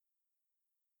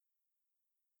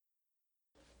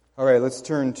All right, let's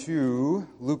turn to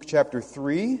Luke chapter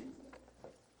 3.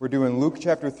 We're doing Luke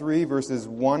chapter 3, verses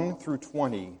 1 through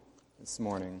 20 this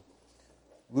morning.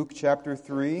 Luke chapter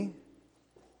 3,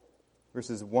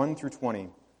 verses 1 through 20.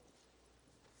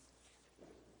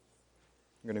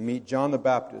 We're going to meet John the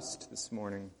Baptist this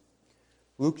morning.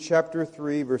 Luke chapter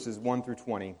 3, verses 1 through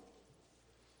 20.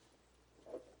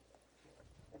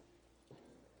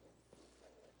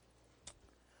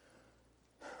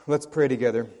 Let's pray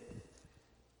together.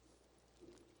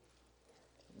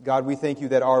 God, we thank you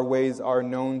that our ways are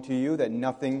known to you, that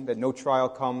no trial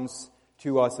comes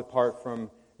to us apart from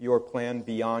your plan,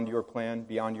 beyond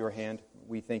your hand.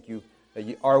 We thank you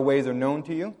that our ways are known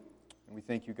to you, and we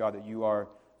thank you, God, that you are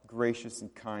gracious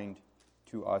and kind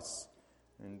to us.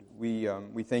 And we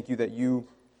thank you that you,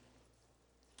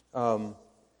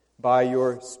 by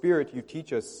your Spirit, you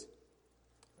teach us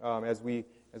as we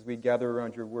gather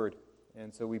around your word.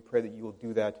 And so we pray that you will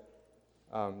do that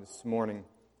this morning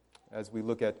as we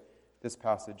look at this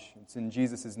passage. It's in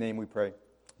Jesus' name we pray.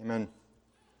 Amen.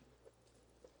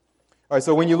 All right,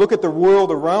 so when you look at the world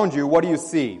around you, what do you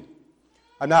see?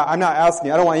 I'm not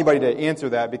asking, I don't want anybody to answer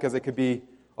that because it could be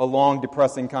a long,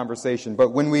 depressing conversation. But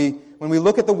when we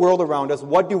look at the world around us,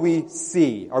 what do we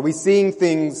see? Are we seeing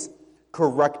things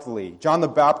correctly? John the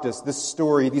Baptist, this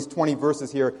story, these 20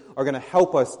 verses here are going to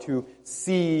help us to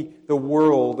see the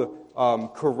world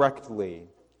correctly.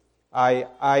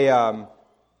 I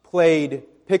played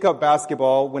pickup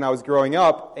basketball when I was growing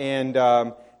up, and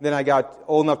then I got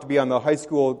old enough to be on the high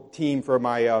school team for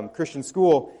my Christian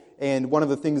school. And one of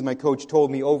the things my coach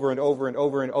told me over and over and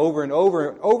over and over and over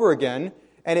and over again,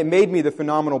 and it made me the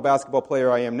phenomenal basketball player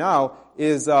I am now,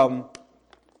 is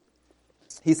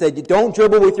he said, "Don't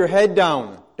dribble with your head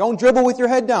down. Don't dribble with your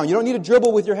head down. You don't need to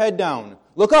dribble with your head down.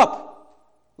 Look up.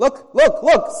 Look.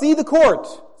 See the court.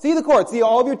 See the court. See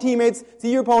all of your teammates.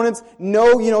 See your opponents.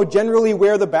 Know, generally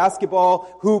where the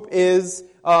basketball hoop is.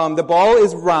 The ball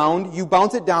is round. You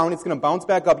bounce it down. It's going to bounce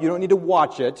back up. You don't need to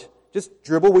watch it. Just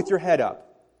dribble with your head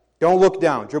up. Don't look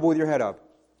down. Dribble with your head up.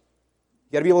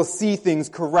 You got to be able to see things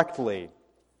correctly."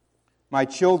 My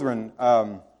children,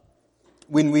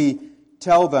 when we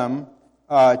tell them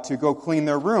to go clean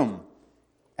their room,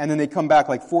 and then they come back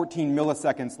like 14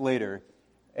 milliseconds later,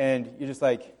 and you're just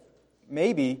like,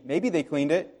 maybe they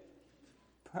cleaned it.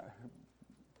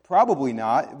 Probably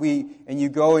not. And you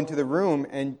go into the room,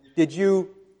 and did you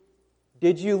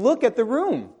look at the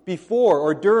room before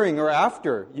or during or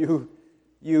after you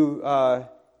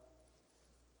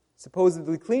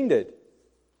supposedly cleaned it?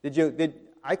 Did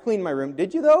I clean my room?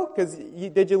 Did you though? Because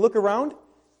did you look around?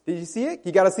 Did you see it?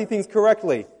 You got to see things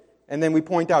correctly, and then we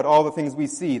point out all the things we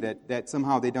see that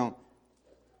somehow they don't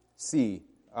see.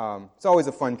 It's always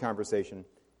a fun conversation.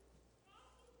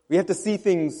 We have to see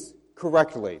things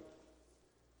correctly.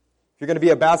 If you're going to be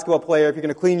a basketball player, if you're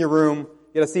going to clean your room,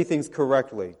 you got to see things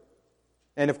correctly.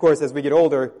 And of course, as we get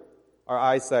older, our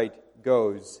eyesight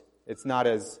goes. It's not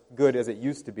as good as it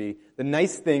used to be. The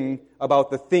nice thing about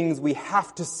the things we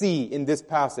have to see in this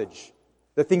passage,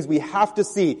 the things we have to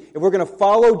see, if we're going to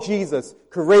follow Jesus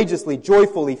courageously,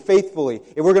 joyfully, faithfully,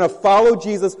 if we're going to follow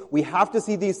Jesus, we have to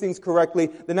see these things correctly.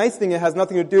 The nice thing, it has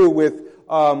nothing to do with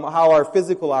how our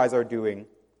physical eyes are doing.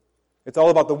 It's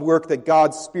all about the work that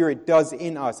God's Spirit does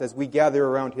in us as we gather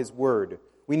around His Word.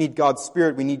 We need God's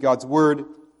Spirit, we need God's Word.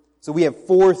 So we have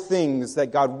 4 things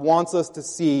that God wants us to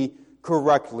see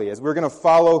correctly. As we're going to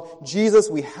follow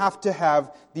Jesus, we have to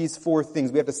have these 4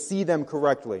 things. We have to see them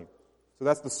correctly. So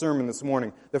that's the sermon this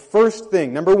morning. The first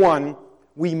thing, number 1,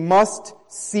 we must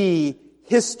see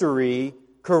history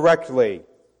correctly.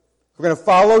 If we're going to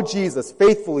follow Jesus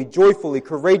faithfully, joyfully,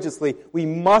 courageously, we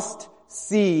must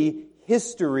see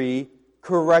history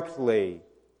correctly.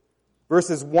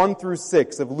 Verses 1 through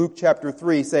 6 of Luke chapter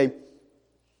 3 say,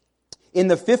 "In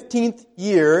the 15th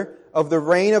year of the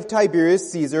reign of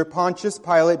Tiberius Caesar, Pontius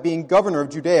Pilate being governor of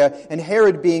Judea, and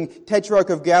Herod being tetrarch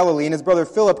of Galilee, and his brother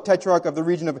Philip tetrarch of the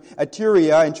region of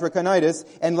Iturea and Trachonitis,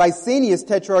 and Lysanias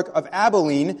tetrarch of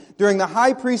Abilene, during the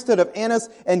high priesthood of Annas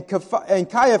and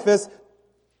Caiaphas,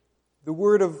 the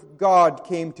word of God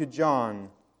came to John,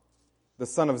 the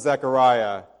son of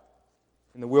Zechariah,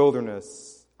 in the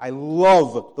wilderness." I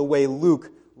love the way Luke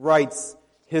writes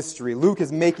history. Luke is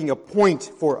making a point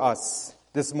for us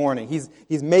this morning. He's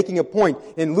making a point.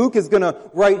 And Luke is going to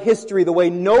write history the way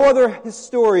no other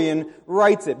historian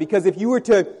writes it. Because if you were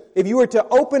to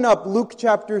open up Luke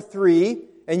chapter 3,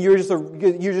 and you're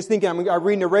just thinking, I'm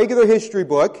reading a regular history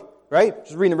book, right?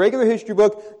 Just reading a regular history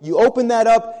book, you open that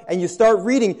up and you start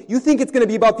reading, you think it's going to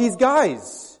be about these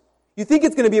guys. You think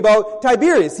it's going to be about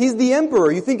Tiberius. He's the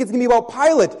emperor. You think it's going to be about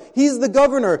Pilate. He's the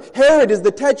governor. Herod is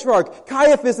the tetrarch.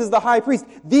 Caiaphas is the high priest.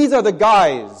 These are the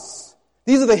guys.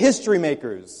 These are the history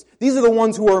makers. These are the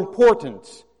ones who are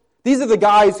important. These are the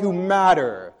guys who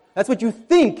matter. That's what you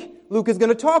think Luke is going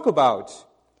to talk about.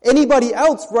 Anybody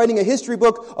else writing a history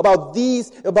book about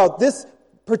this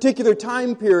particular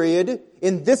time period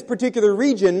in this particular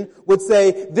region would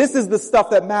say, this is the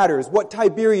stuff that matters. What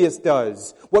Tiberius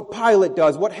does, what Pilate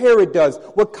does, what Herod does,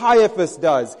 what Caiaphas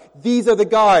does. These are the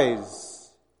guys.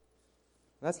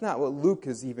 That's not what Luke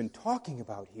is even talking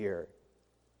about here.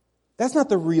 That's not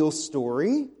the real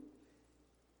story.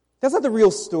 That's not the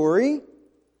real story.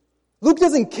 Luke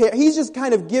doesn't care. He's just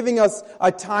kind of giving us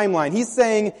a timeline. He's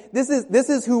saying, this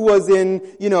is who was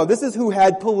this is who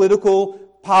had political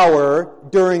power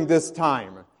during this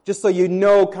time. Just so you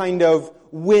know kind of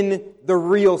when the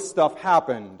real stuff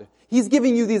happened. He's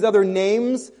giving you these other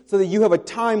names so that you have a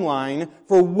timeline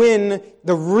for when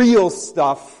the real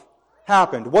stuff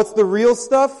happened. What's the real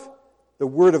stuff? The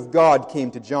Word of God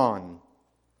came to John,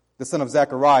 the son of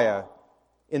Zechariah,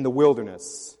 in the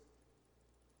wilderness.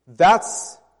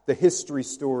 That's the history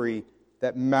story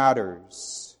that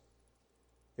matters.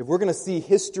 If we're going to see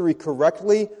history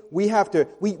correctly, we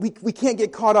can't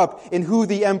get caught up in who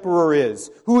the emperor is,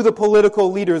 who the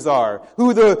political leaders are,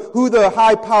 who the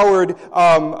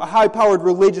high-powered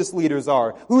religious leaders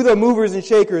are, who the movers and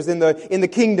shakers in the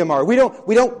kingdom are. We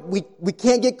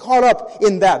can't get caught up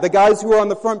in that. The guys who are on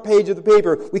the front page of the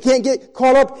paper, we can't get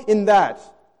caught up in that.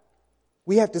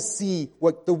 We have to see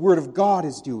what the Word of God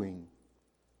is doing.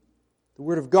 The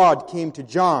Word of God came to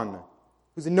John,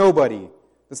 who's a nobody,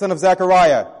 the son of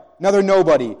Zechariah, another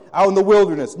nobody, out in the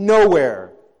wilderness,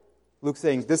 nowhere. Luke's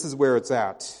saying, this is where it's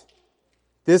at.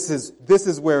 This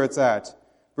is where it's at.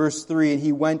 Verse 3, and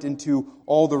he went into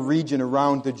all the region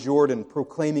around the Jordan,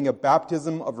 proclaiming a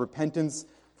baptism of repentance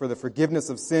for the forgiveness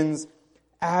of sins,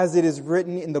 as it is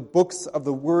written in the books of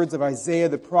the words of Isaiah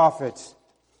the prophet.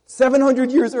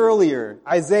 700 years earlier,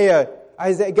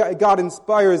 God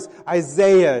inspires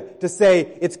Isaiah to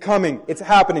say, it's coming, it's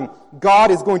happening. God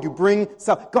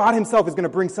himself is going to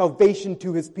bring salvation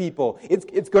to his people.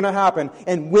 It's going to happen.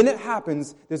 And when it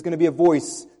happens, there's going to be a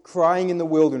voice crying in the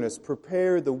wilderness,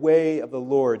 prepare the way of the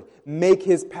Lord, make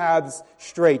his paths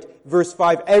straight. Verse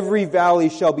 5, every valley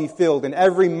shall be filled, and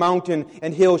every mountain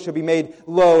and hill shall be made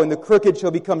low, and the crooked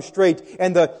shall become straight,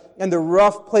 and the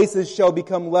rough places shall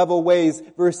become level ways.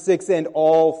 Verse 6, and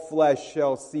all flesh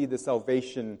shall see the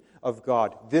salvation of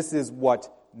God. This is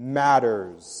what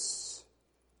matters.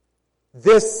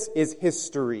 This is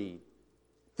history.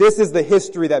 This is the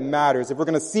history that matters. If we're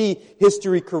going to see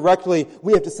history correctly,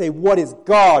 we have to say, what is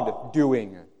God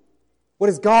doing?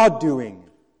 What is God doing?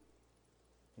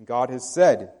 And God has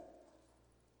said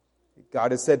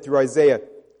through Isaiah,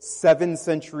 7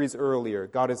 centuries earlier,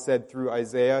 God has said through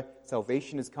Isaiah,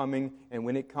 salvation is coming, and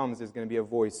when it comes, there's going to be a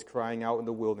voice crying out in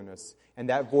the wilderness. And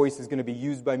that voice is going to be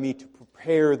used by me to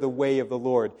prepare the way of the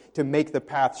Lord, to make the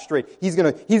path straight. He's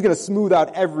going to smooth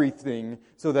out everything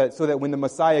so that when the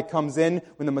Messiah comes in,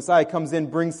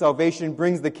 brings salvation,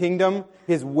 brings the kingdom,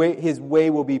 his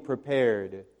way will be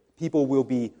prepared. People will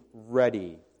be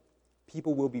ready.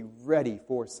 People will be ready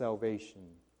for salvation.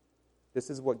 This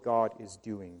is what God is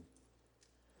doing.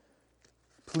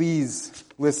 Please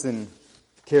listen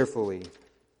carefully.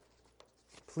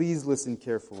 Please listen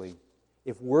carefully.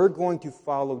 If we're going to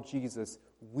follow Jesus,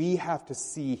 we have to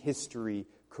see history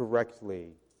correctly.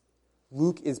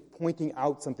 Luke is pointing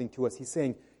out something to us. He's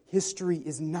saying, history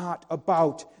is not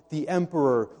about the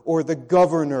emperor or the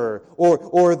governor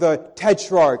or the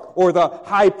tetrarch or the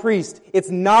high priest. It's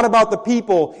not about the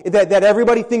people that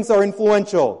everybody thinks are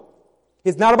influential.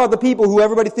 It's not about the people who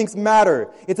everybody thinks matter.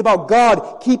 It's about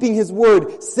God keeping His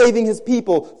word, saving His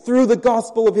people through the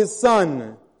gospel of His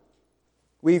Son.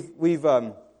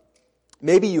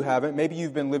 Maybe you haven't. Maybe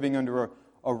you've been living under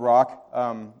a rock.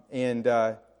 But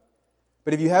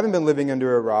if you haven't been living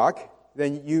under a rock,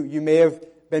 then you may have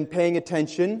been paying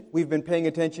attention. We've been paying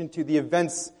attention to the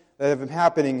events that have been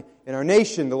happening in our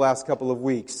nation the last couple of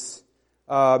weeks.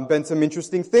 Been some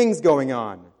interesting things going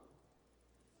on.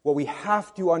 What we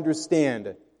have to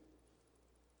understand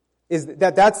is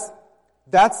that's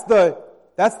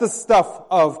the stuff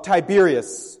of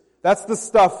Tiberius. That's the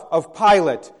stuff of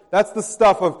Pilate. That's the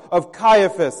stuff of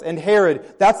Caiaphas and Herod.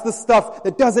 That's the stuff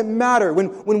that doesn't matter.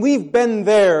 When we've been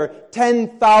there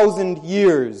 10,000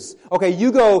 years. Okay,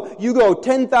 you go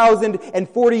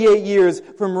 10,048 years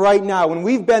from right now. When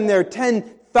we've been there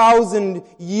 10,000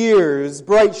 years,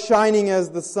 bright shining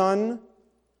as the sun,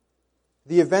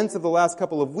 the events of the last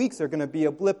couple of weeks are going to be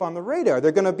a blip on the radar.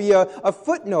 They're going to be a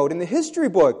footnote in the history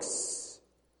books.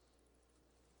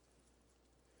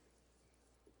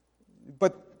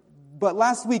 But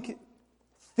last week,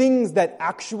 things that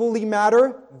actually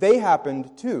matter, they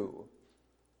happened too.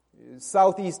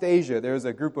 Southeast Asia, there's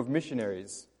a group of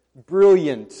missionaries,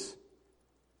 brilliant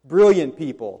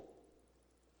people.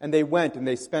 And they went and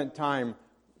they spent time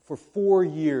for 4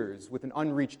 years with an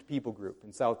unreached people group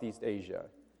in Southeast Asia.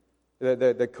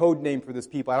 The code name for this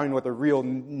people, I don't even know what the real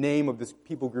name of this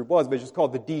people group was, but it's just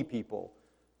called the D people,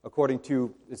 according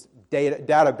to this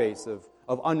database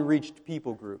of unreached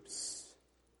people groups.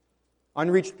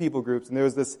 Unreached people groups, and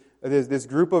there's this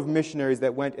group of missionaries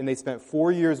that went and they spent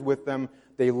 4 years with them.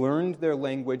 They learned their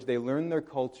language, they learned their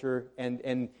culture,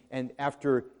 and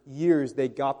after years they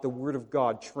got the Word of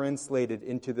God translated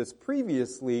into this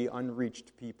previously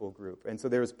unreached people group. And so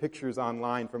there's pictures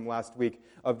online from last week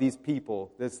of these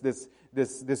people,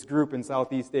 this group in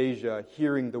Southeast Asia,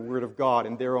 hearing the Word of God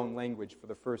in their own language for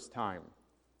the first time.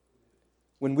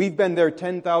 When we've been there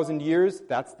 10,000 years,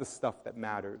 that's the stuff that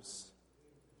matters.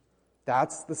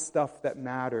 That's the stuff that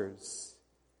matters.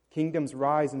 Kingdoms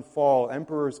rise and fall.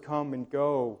 Emperors come and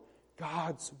go.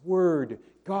 God's Word,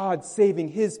 God saving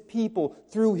His people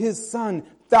through His Son,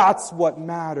 that's what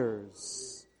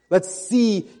matters. Let's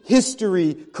see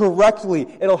history correctly.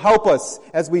 It'll help us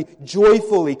as we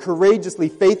joyfully, courageously,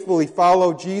 faithfully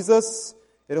follow Jesus.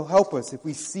 It'll help us if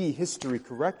we see history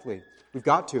correctly. We've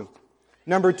got to.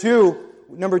 Number two,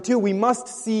 we must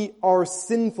see our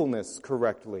sinfulness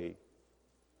correctly.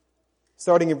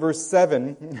 Starting in verse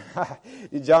 7,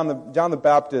 John the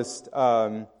Baptist,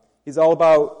 he's all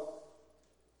about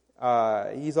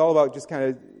just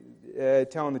kind of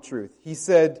telling the truth. He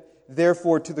said,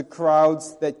 therefore, to the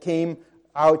crowds that came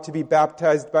out to be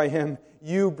baptized by him,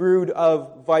 you brood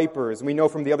of vipers. And we know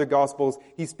from the other Gospels,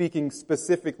 he's speaking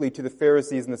specifically to the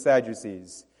Pharisees and the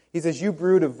Sadducees. He says, you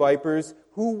brood of vipers,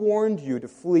 who warned you to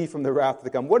flee from the wrath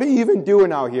to come? What are you even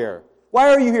doing out here?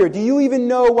 Why are you here? Do you even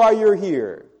know why you're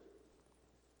here?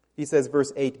 He says,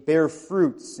 verse 8, bear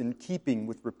fruits in keeping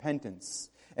with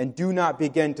repentance, and do not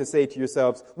begin to say to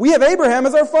yourselves, we have Abraham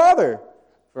as our father.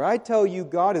 For I tell you,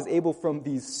 God is able from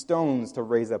these stones to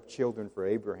raise up children for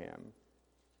Abraham.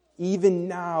 Even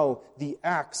now the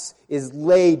axe is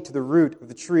laid to the root of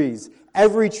the trees.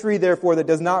 Every tree, therefore, that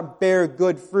does not bear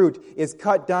good fruit is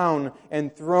cut down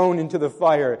and thrown into the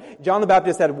fire. John the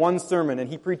Baptist had one sermon, and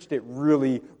he preached it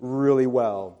really, really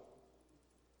well.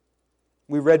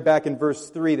 We read back in verse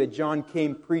 3 that John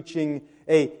came preaching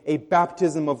a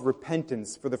baptism of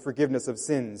repentance for the forgiveness of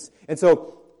sins. And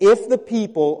so, if the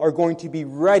people are going to be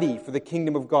ready for the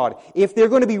kingdom of God, if they're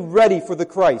going to be ready for the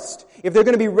Christ, if they're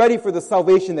going to be ready for the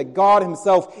salvation that God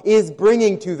Himself is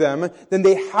bringing to them, then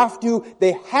they have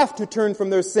to turn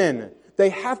from their sin. They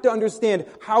have to understand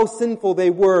how sinful they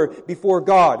were before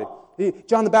God.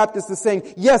 John the Baptist is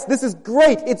saying, yes, this is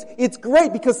great. It's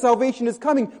great because salvation is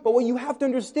coming. But what you have to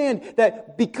understand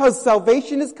that because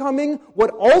salvation is coming,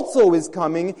 what also is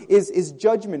coming is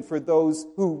judgment for those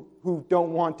who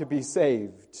don't want to be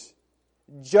saved.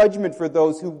 Judgment for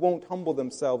those who won't humble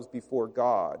themselves before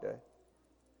God.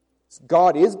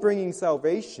 God is bringing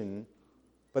salvation,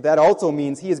 but that also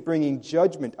means He is bringing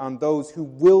judgment on those who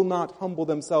will not humble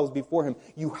themselves before Him.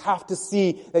 You have to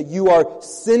see that you are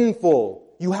sinful.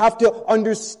 You have to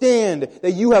understand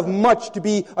that you have much to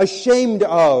be ashamed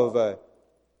of.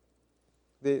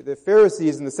 The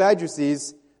Pharisees and the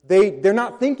Sadducees, they're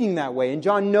not thinking that way, and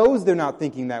John knows they're not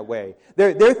thinking that way.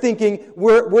 They're thinking,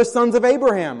 we're sons of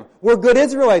Abraham. We're good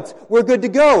Israelites. We're good to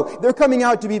go. They're coming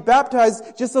out to be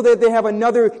baptized just so that they have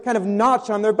another kind of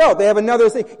notch on their belt. They have another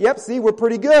thing. Yep, see, we're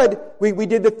pretty good. We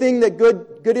did the thing that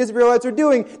good Israelites are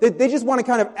doing. They just want to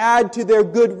kind of add to their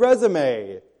good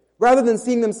resume. Rather than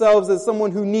seeing themselves as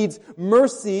someone who needs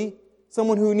mercy,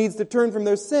 someone who needs to turn from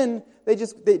their sin, they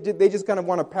just kind of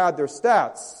want to pad their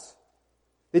stats.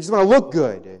 They just want to look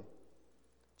good.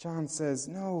 John says,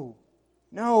 no,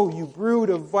 you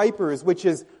brood of vipers, which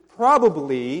is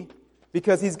probably,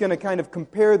 because he's going to kind of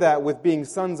compare that with being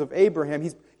sons of Abraham,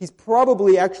 he's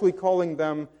probably actually calling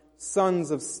them sons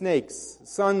of snakes,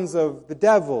 sons of the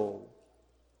devil.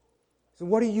 So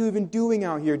what are you even doing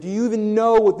out here? Do you even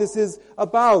know what this is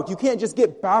about? You can't just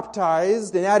get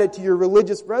baptized and add it to your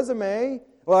religious resume.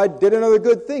 Well, I did another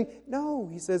good thing. No,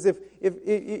 he says,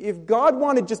 if God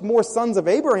wanted just more sons of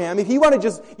Abraham, if He wanted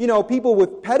just, people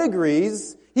with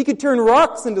pedigrees, He could turn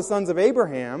rocks into sons of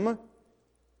Abraham.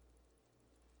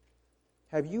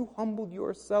 Have you humbled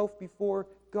yourself before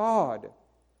God?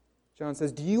 John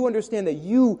says, do you understand that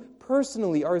you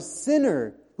personally are a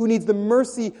sinner who needs the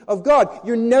mercy of God?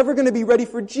 You're never going to be ready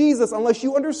for Jesus unless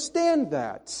you understand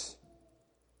that.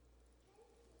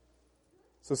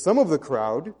 So some of the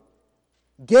crowd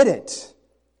get it.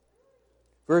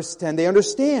 Verse 10, they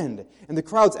understand. And the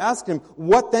crowds ask him,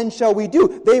 what then shall we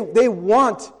do? They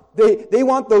want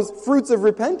those fruits of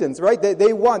repentance, right?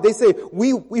 They say,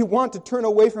 we want to turn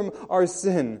away from our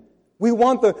sin. We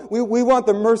want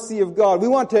the mercy of God. We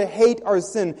want to hate our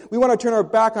sin. We want to turn our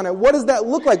back on it. What does that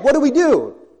look like? What do we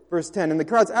do? Verse 10, and the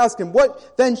crowds ask him,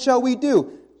 what then shall we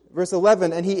do? Verse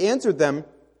 11, and he answered them,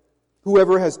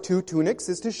 whoever has 2 tunics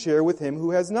is to share with him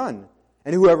who has none,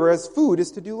 and whoever has food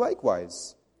is to do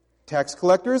likewise. Tax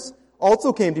collectors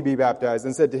also came to be baptized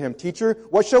and said to him, Teacher,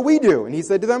 what shall we do? And he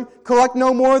said to them, collect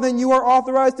no more than you are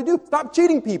authorized to do. Stop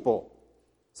cheating people.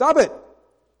 Stop it.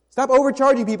 Stop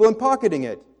overcharging people and pocketing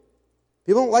it.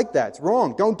 People don't like that. It's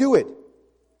wrong. Don't do it.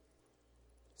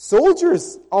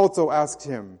 Soldiers also asked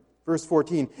him, verse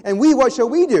 14, and we, what shall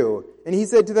we do? And he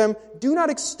said to them, do not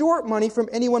extort money from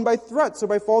anyone by threats or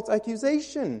by false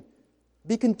accusation.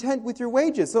 Be content with your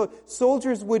wages. So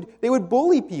soldiers would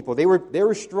bully people. They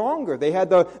were stronger. They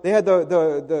had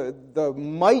the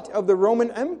might of the Roman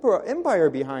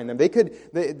Empire behind them. They could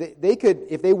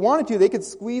if they wanted to, they could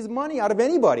squeeze money out of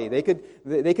anybody. They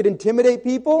could intimidate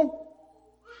people.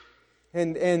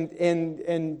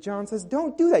 And John says,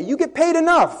 don't do that. You get paid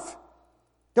enough.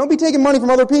 Don't be taking money from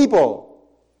other people.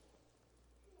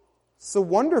 It's a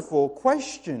wonderful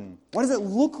question. What does it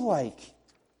look like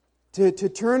to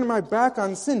turn my back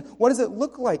on sin? What does it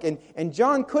look like? And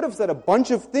John could have said a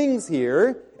bunch of things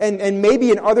here, and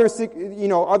maybe in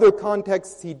other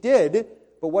contexts he did,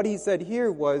 but what he said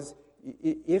here was,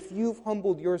 if you've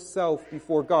humbled yourself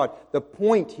before God, the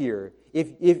point here,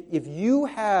 if you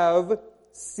have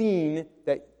seen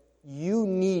that you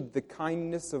need the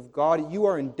kindness of God, you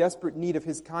are in desperate need of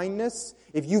His kindness,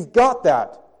 if you've got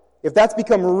that, if that's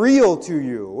become real to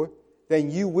you, then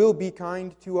you will be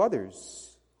kind to others.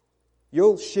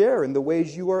 You'll share in the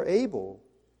ways you are able.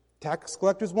 Tax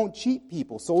collectors won't cheat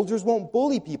people. Soldiers won't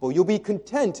bully people. You'll be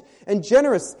content and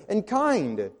generous and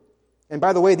kind. And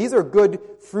by the way, these are good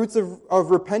fruits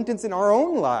of repentance in our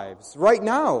own lives right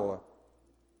now.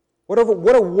 What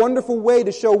a wonderful way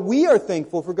to show we are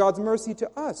thankful for God's mercy to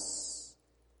us.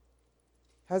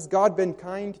 Has God been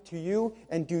kind to you?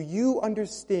 And do you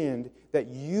understand that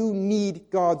you need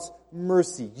God's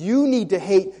mercy? You need to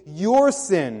hate your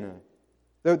sin.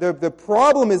 The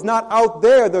problem is not out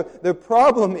there. The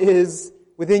problem is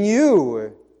within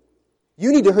you.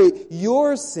 You need to hate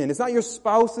your sin. It's not your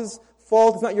spouse's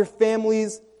fault. It's not your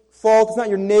family's fault. It's not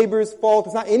your neighbor's fault.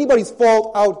 It's not anybody's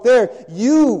fault out there.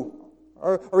 You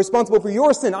are responsible for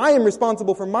your sin. I am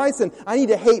responsible for my sin. I need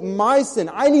to hate my sin.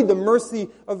 I need the mercy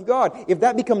of God. If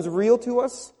that becomes real to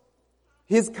us,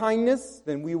 His kindness,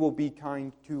 then we will be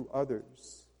kind to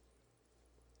others.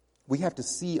 We have to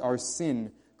see our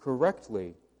sin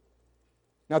correctly.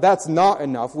 Now that's not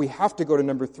enough. We have to go to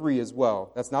number 3 as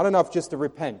well. That's not enough just to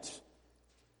repent.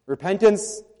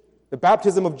 Repentance, the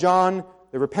baptism of John,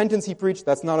 the repentance he preached,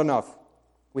 that's not enough.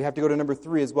 We have to go to number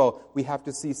 3 as well. We have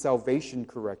to see salvation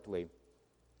correctly.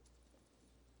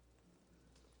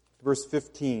 Verse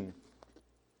 15.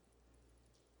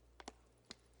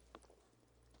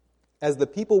 As the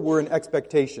people were in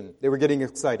expectation, they were getting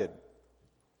excited.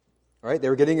 All right, they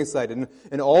were getting excited,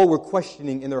 and all were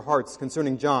questioning in their hearts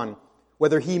concerning John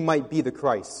whether he might be the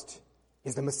Christ.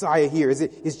 Is the Messiah here?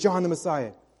 Is John the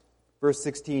Messiah? Verse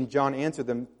 16, John answered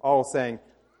them all saying,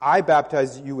 I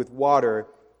baptize you with water,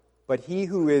 but he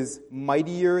who is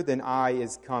mightier than I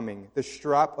is coming, the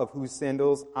strap of whose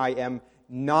sandals I am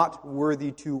not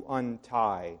worthy to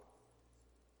untie.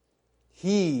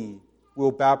 He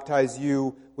will baptize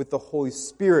you with the Holy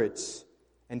Spirit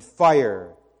and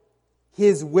fire.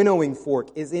 His winnowing fork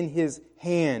is in his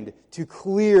hand to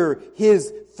clear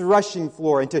his threshing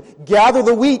floor and to gather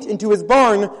the wheat into his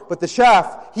barn, but the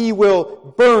chaff he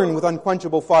will burn with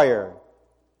unquenchable fire.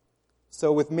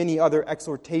 So with many other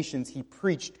exhortations, he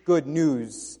preached good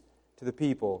news to the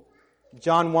people.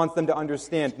 John wants them to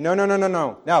understand, no,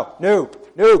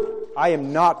 I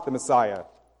am not the Messiah.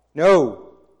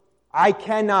 No, I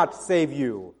cannot save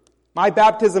you. My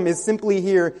baptism is simply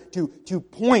here to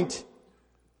point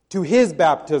to His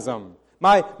baptism.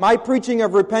 My preaching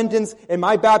of repentance and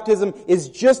my baptism is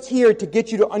just here to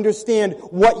get you to understand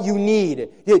what you need,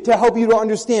 to help you to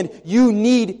understand you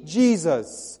need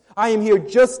Jesus. I am here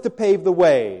just to pave the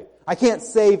way. I can't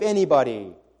save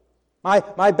anybody.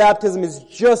 My baptism is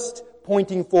just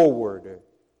pointing forward.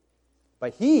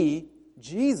 But He,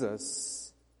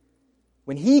 Jesus,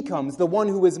 when He comes, the one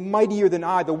who is mightier than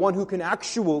I, the one who can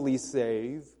actually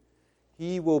save,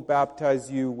 He will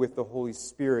baptize you with the Holy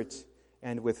Spirit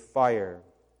and with fire.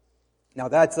 Now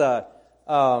that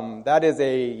is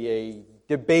a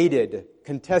debated,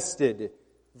 contested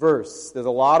verse. There's a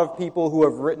lot of people who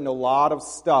have written a lot of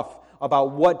stuff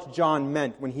about what John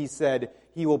meant when he said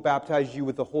he will baptize you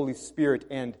with the Holy Spirit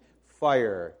and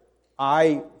fire.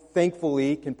 I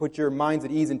thankfully can put your minds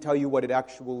at ease and tell you what it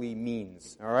actually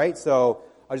means. All right? So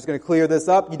I'm just going to clear this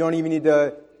up. You don't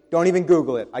even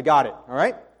Google it. I got it. All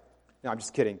right? No, I'm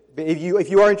just kidding. But if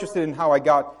you are interested in how I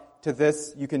got to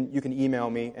this, you can email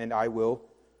me and I will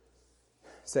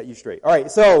set you straight. All right,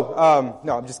 so,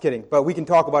 no, I'm just kidding. But we can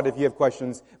talk about it if you have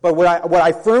questions. But what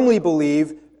I firmly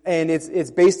believe, and it's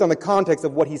based on the context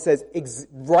of what he says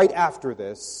right after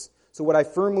this. So what I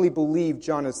firmly believe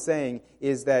John is saying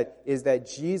is that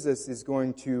Jesus is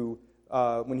going to,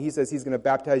 when he says he's going to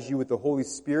baptize you with the Holy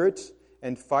Spirit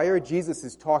and fire, Jesus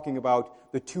is talking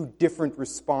about the two different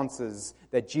responses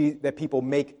that people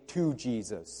make to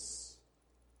Jesus.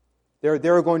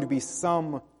 There are going to be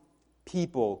some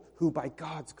people who, by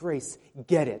God's grace,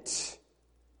 get it.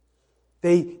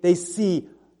 They see,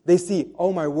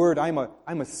 oh my word, I'm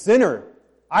a sinner.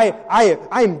 I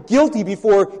am guilty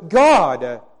before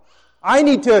God. I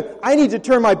need to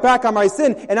turn my back on my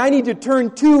sin, and I need to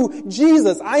turn to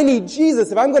Jesus. I need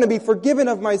Jesus. If I'm going to be forgiven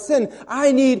of my sin,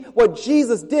 I need what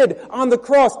Jesus did on the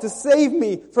cross to save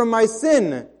me from my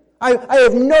sin. I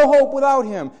have no hope without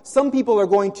Him. Some people they're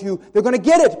going to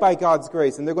get it by God's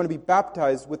grace, and they're going to be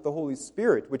baptized with the Holy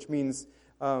Spirit, which means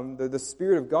the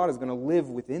Spirit of God is going to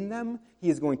live within them. He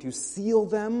is going to seal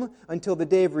them until the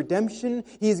day of redemption.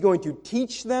 He is going to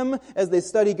teach them as they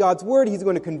study God's Word. He's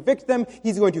going to convict them.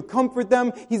 He's going to comfort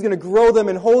them. He's going to grow them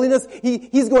in holiness.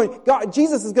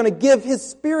 Jesus is going to give His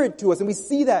Spirit to us, and we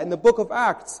see that in the book of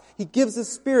Acts. He gives His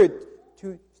Spirit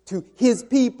to His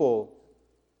people.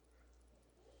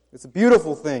 It's a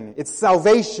beautiful thing. It's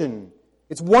salvation.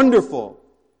 It's wonderful.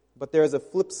 But there's a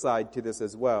flip side to this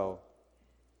as well.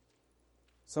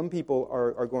 Some people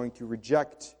are going to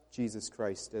reject Jesus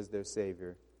Christ as their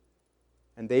Savior.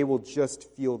 And they will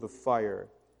just feel the fire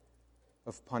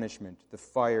of punishment, the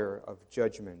fire of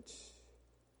judgment.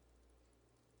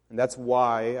 And that's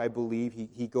why I believe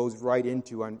he goes right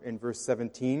into, in verse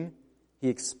 17, he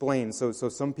explains. So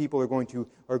some people are going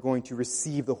to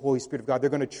receive the Holy Spirit of God. They're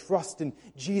going to trust in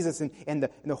Jesus and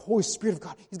the Holy Spirit of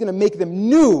God. He's going to make them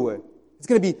new. It's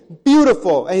going to be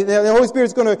beautiful. And the Holy Spirit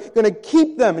is going to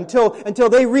keep them until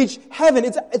they reach heaven.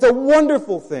 It's a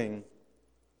wonderful thing.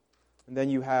 And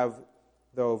then you have,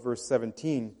 though, verse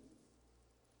 17,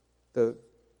 the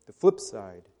flip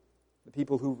side, the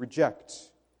people who reject.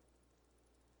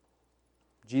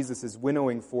 Jesus'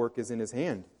 winnowing fork is in His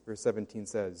hand, verse 17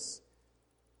 says,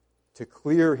 to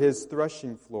clear His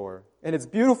threshing floor. And it's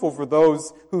beautiful for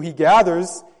those who He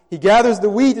gathers. He gathers the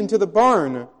wheat into the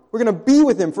barn. We're going to be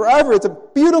with Him forever. It's a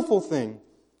beautiful thing.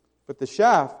 But the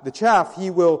chaff, He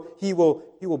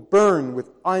will burn with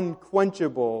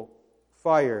unquenchable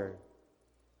fire.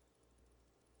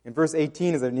 And verse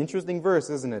 18 is an interesting verse,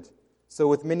 isn't it? So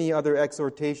with many other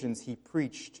exhortations, He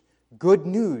preached good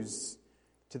news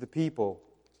to the people.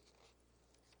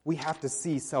 We have to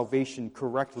see salvation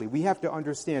correctly. We have to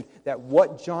understand that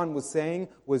what John was saying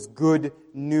was good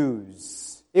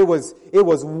news. It was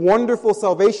wonderful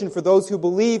salvation for those who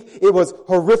believe. It was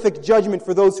horrific judgment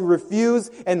for those who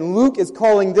refuse. And Luke is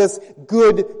calling this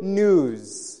good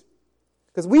news.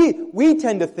 Because we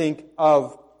tend to think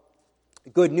of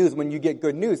good news, when you get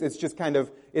good news, it's kind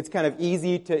of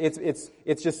easy to,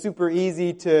 it's just super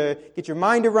easy to get your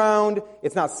mind around.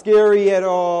 It's not scary at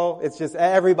all. It's just,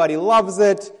 everybody loves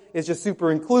it. It's just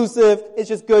super inclusive. It's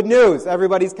just good news.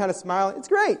 Everybody's kind of smiling. It's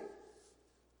great.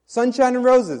 Sunshine and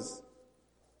roses.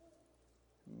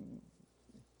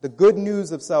 The good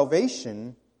news of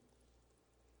salvation,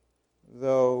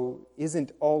 though,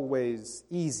 isn't always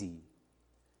easy.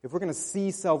 If we're going to see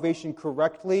salvation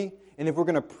correctly, and if we're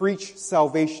going to preach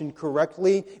salvation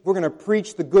correctly, if we're going to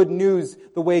preach the good news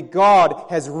the way God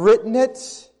has written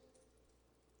it,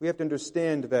 we have to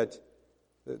understand that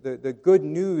the good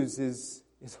news is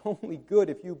only good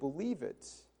if you believe it.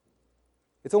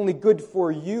 It's only good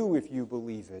for you if you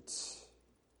believe it.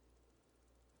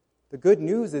 The good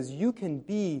news is you can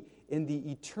be in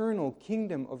the eternal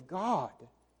kingdom of God.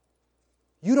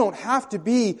 You don't have to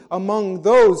be among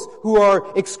those who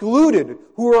are excluded,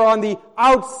 who are on the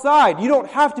outside. You don't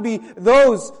have to be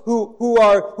those who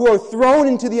are thrown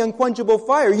into the unquenchable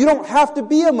fire. You don't have to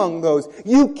be among those.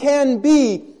 You can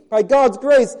be, by God's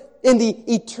grace, in the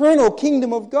eternal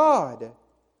kingdom of God.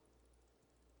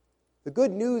 The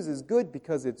good news is good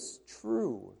because it's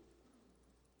true.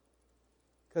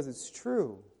 Because it's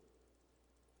true.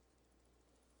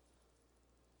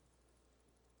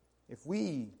 If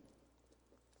we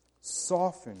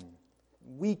soften,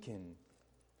 weaken,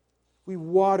 we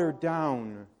water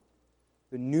down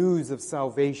the news of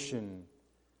salvation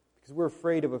because we're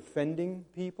afraid of offending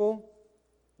people,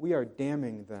 we are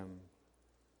damning them.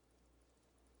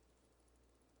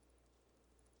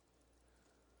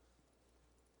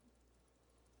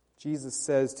 Jesus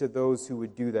says to those who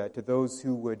would do that, to those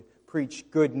who would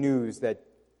preach good news that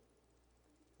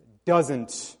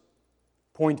doesn't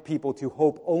point people to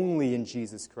hope only in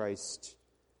Jesus Christ,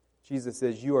 Jesus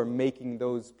says, you are making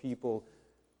those people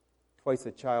twice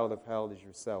a child of hell as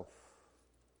yourself.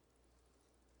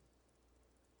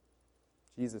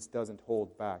 Jesus doesn't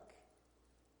hold back.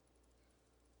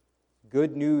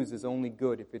 Good news is only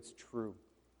good if it's true.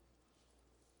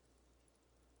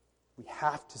 We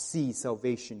have to see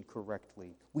salvation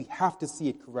correctly. We have to see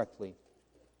it correctly.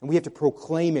 And we have to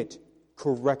proclaim it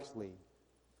correctly.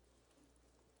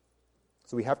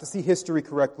 So we have to see history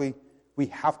correctly. We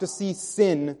have to see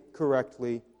sin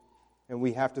correctly. And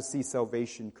we have to see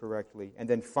salvation correctly. And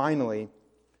then finally,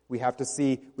 we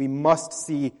must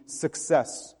see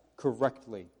success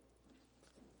correctly.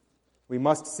 We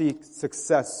must see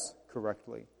success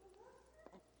correctly.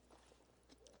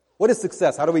 What is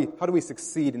success? How do we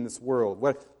succeed in this world?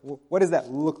 What does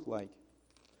that look like?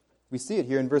 We see it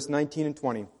here in verse 19 and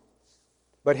 20.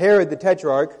 But Herod the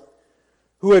Tetrarch,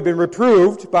 who had been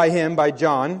reproved by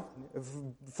John,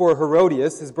 for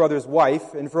Herodias, his brother's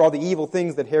wife, and for all the evil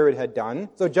things that Herod had done.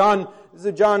 So John,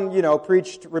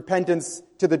 preached repentance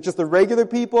to just the regular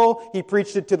people. He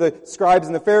preached it to the scribes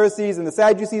and the Pharisees and the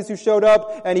Sadducees who showed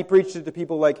up, and he preached it to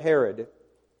people like Herod.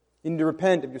 You need to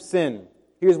repent of your sin.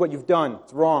 Here's what you've done.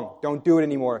 It's wrong. Don't do it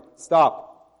anymore.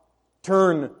 Stop.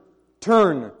 Turn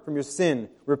from your sin.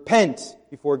 Repent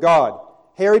before God.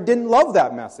 Herod didn't love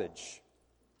that message.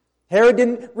 Herod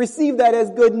didn't receive that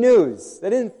as good news. That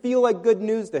didn't feel like good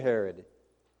news to Herod. It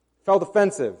felt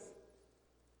offensive.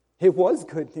 It was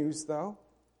good news, though.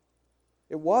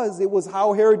 It was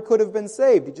how Herod could have been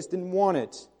saved. He just didn't want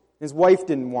it. His wife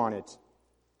didn't want it,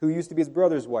 who used to be his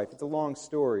brother's wife. It's a long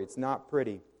story. It's not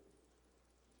pretty.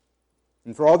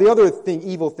 And for all the other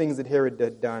evil things that Herod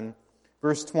had done,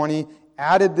 verse 20,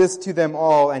 added this to them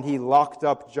all, and he locked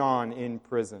up John in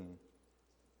prison.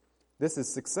 This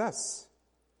is success.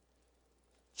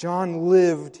 John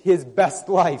lived his best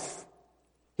life.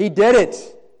 He did it.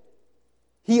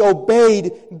 He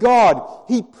obeyed God.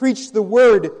 He preached the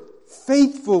word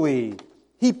faithfully.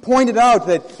 He pointed out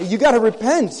that you got to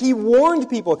repent. He warned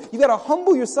people. You got to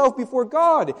humble yourself before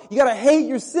God. You got to hate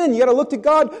your sin. You got to look to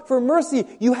God for mercy.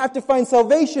 You have to find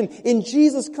salvation in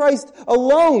Jesus Christ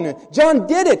alone. John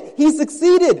did it. He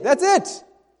succeeded. That's it.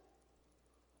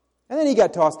 And then he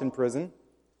got tossed in prison.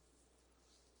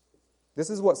 This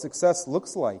is what success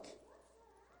looks like.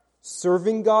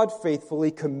 Serving God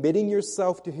faithfully, committing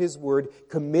yourself to His Word,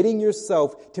 committing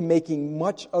yourself to making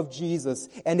much of Jesus.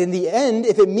 And in the end,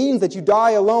 if it means that you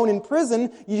die alone in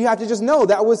prison, you have to just know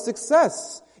that was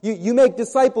success. You make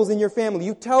disciples in your family.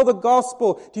 You tell the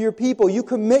gospel to your people. You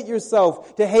commit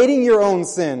yourself to hating your own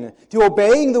sin, to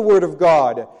obeying the Word of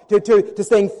God, to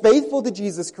staying faithful to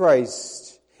Jesus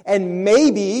Christ. And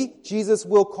maybe Jesus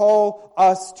will call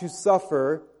us to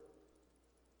suffer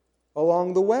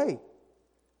along the way.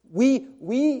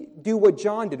 We do what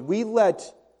John did. We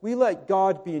let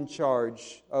God be in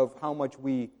charge of how much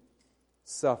we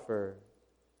suffer.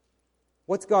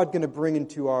 What's God going to bring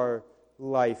into our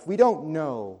life? We don't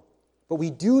know. But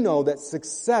we do know that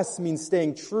success means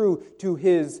staying true to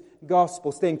His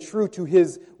gospel, staying true to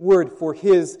His word for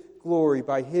His glory,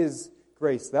 by His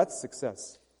grace. That's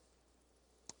success.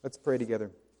 Let's pray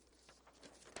together.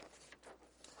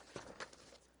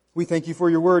 We thank You for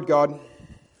Your word, God.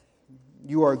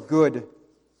 You are good.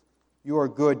 You are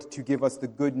good to give us the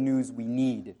good news we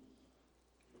need.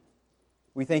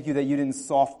 We thank You that You didn't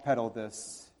soft pedal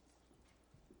this.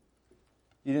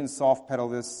 You didn't soft pedal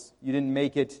this. You didn't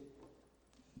make it.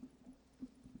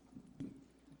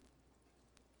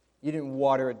 You didn't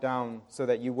water it down so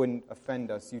that You wouldn't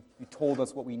offend us. You told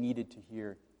us what we needed to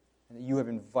hear. And that You have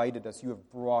invited us. You have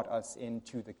brought us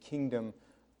into the kingdom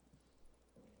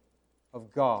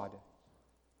of God.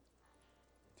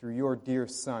 Through Your dear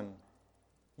Son,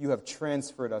 You have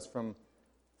transferred us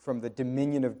from the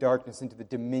dominion of darkness into the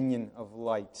dominion of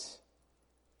light.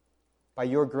 By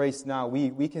Your grace now, we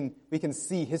can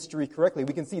see history correctly.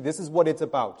 We can see this is what it's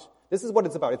about. This is what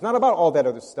it's about. It's not about all that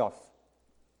other stuff.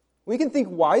 We can think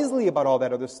wisely about all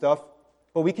that other stuff,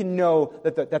 but we can know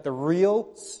that the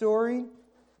real story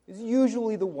is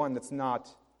usually the one that's not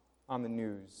on the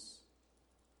news.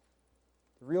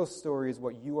 The real story is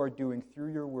what You are doing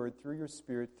through Your word, through Your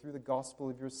Spirit, through the gospel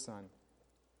of Your Son.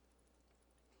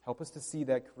 Help us to see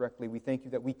that correctly. We thank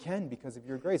You that we can because of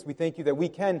Your grace. We thank You that we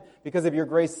can, because of Your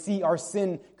grace, see our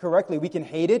sin correctly. We can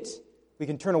hate it. We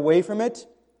can turn away from it.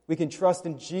 We can trust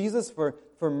in Jesus for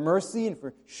mercy and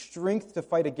for strength to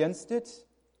fight against it.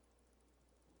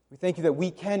 We thank you that we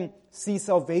can see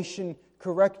salvation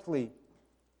correctly.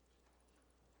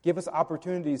 Give us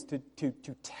opportunities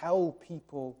to tell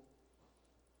people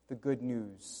the good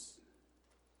news,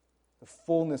 the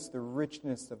fullness, the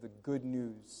richness of the good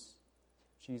news,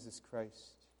 Jesus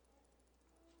Christ.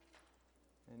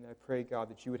 And I pray, God,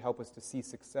 that you would help us to see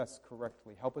success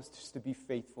correctly. Help us just to be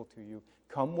faithful to you.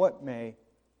 Come what may,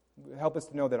 help us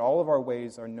to know that all of our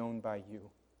ways are known by you.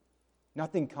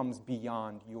 Nothing comes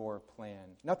beyond your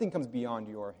plan. Nothing comes beyond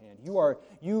your hand.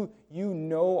 You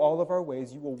know all of our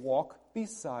ways. You will walk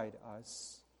beside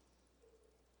us.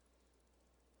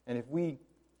 And if we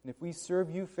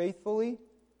serve you faithfully,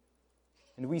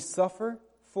 and we suffer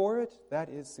for it, that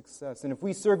is success. And if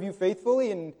we serve you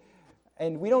faithfully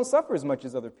and we don't suffer as much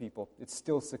as other people, it's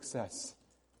still success.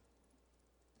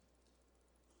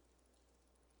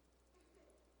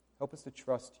 Help us to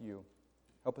trust you.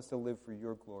 Help us to live for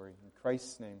your glory. In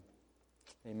Christ's name,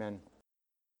 amen.